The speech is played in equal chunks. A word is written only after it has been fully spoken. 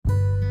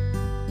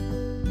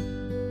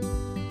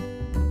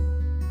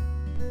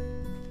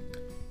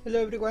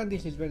Hello everyone,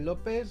 this is Ben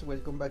Lopez.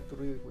 Welcome back to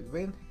Read with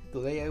Ben.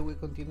 Today I will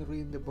continue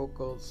reading the book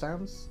called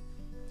Psalms.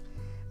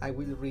 I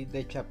will read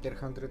the chapter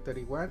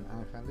 131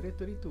 and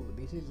 132.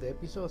 This is the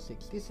episode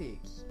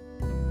 66.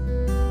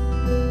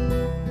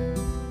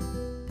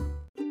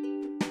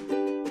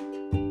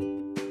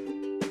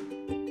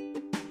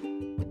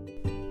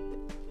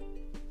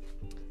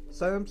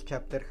 Psalms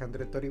chapter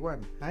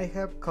 131. I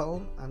have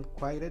calmed and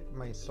quieted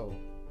my soul.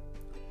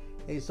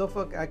 A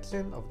soft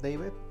accent of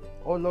David.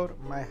 O Lord,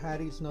 my heart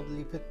is not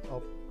lifted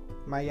up,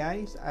 my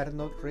eyes are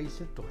not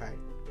raised to high.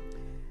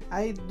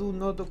 I do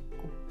not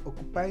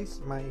occupy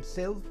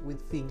myself with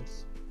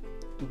things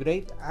too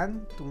great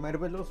and too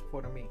marvelous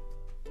for me.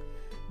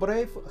 But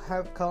I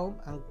have calmed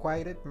and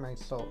quieted my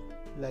soul,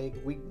 like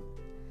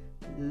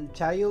a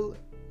child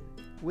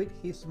with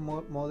his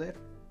mother,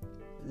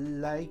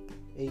 like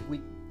a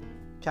weak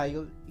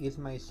child is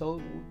my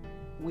soul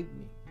with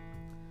me.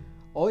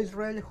 O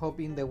Israel, hope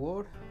in the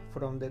word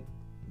from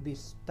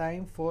this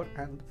time for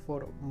and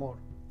for more.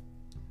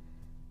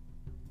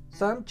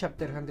 Psalm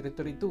chapter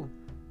 132.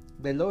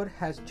 The Lord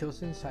has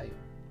chosen Zion.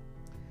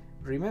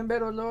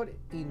 Remember, O Lord,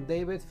 in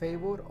David's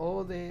favor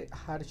all the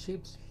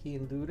hardships he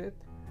endured,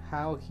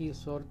 how he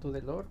swore to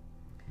the Lord,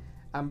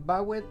 and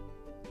bowed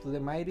to the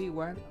mighty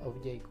one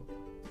of Jacob.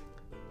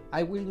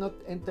 I will not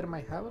enter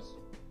my house,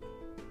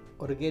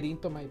 or get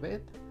into my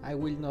bed. I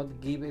will not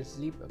give a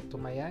sleep to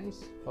my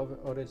eyes,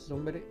 or a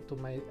slumber to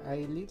my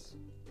eyelids,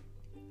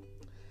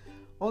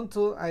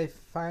 until I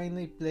find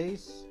a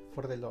place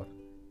for the Lord,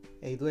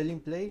 a dwelling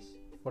place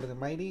for the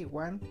mighty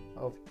one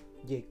of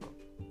Jacob.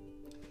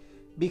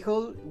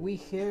 Behold, we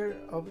hear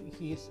of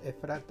his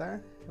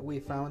Ephratah, we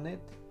found it,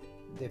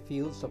 the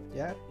fields of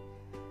Jar.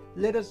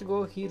 Let us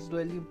go his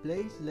dwelling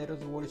place, let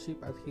us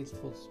worship at his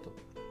footstool.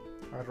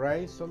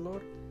 Arise, O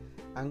Lord,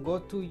 and go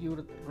to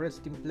your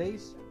resting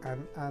place,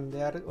 and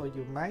there of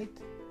your might.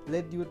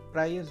 Let your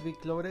praise be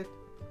clothed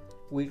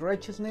with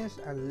righteousness,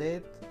 and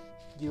let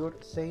your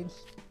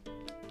saints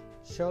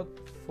shout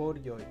for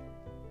joy.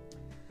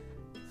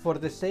 For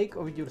the sake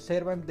of your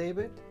servant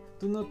David,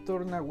 do not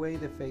turn away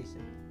the face,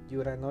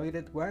 your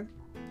anointed one.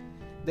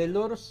 The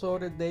Lord saw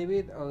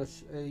David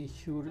as a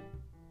sure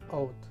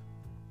oath,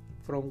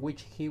 from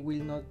which he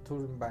will not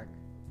turn back.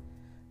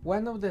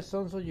 One of the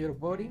sons of your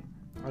body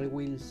I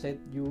will set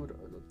your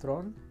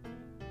throne.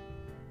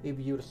 If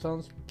your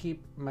sons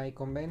keep my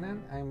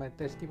covenant and my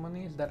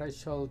testimonies that I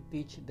shall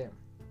teach them,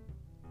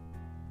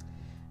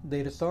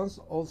 their sons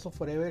also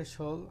forever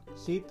shall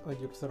sit on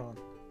your throne.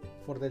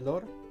 For the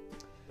Lord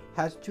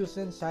has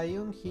chosen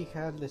Zion, he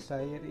has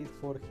desired it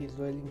for his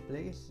dwelling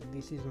place.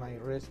 This is my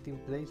resting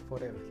place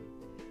forever.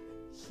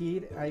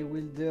 Here I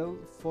will dwell,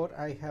 for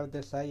I have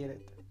desired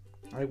it.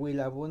 I will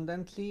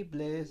abundantly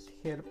bless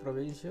her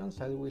provisions,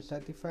 I will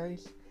satisfy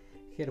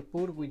her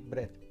poor with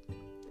bread.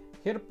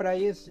 Her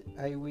praise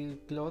I will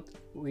clothe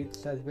with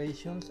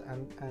salvations,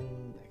 and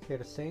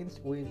her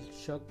saints will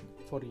shout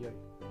for joy.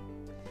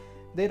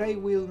 There I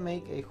will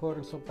make a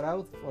horn so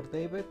proud for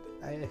David.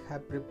 I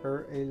have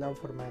prepared a lamp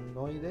for my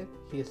anointed.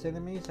 His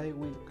enemies I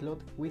will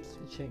clothe with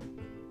shame,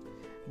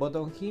 but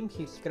on him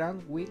his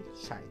crown will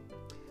shine.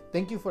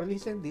 Thank you for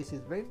listening. This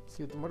is Ben.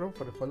 See you tomorrow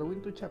for the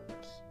following 2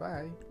 chapters.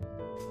 Bye.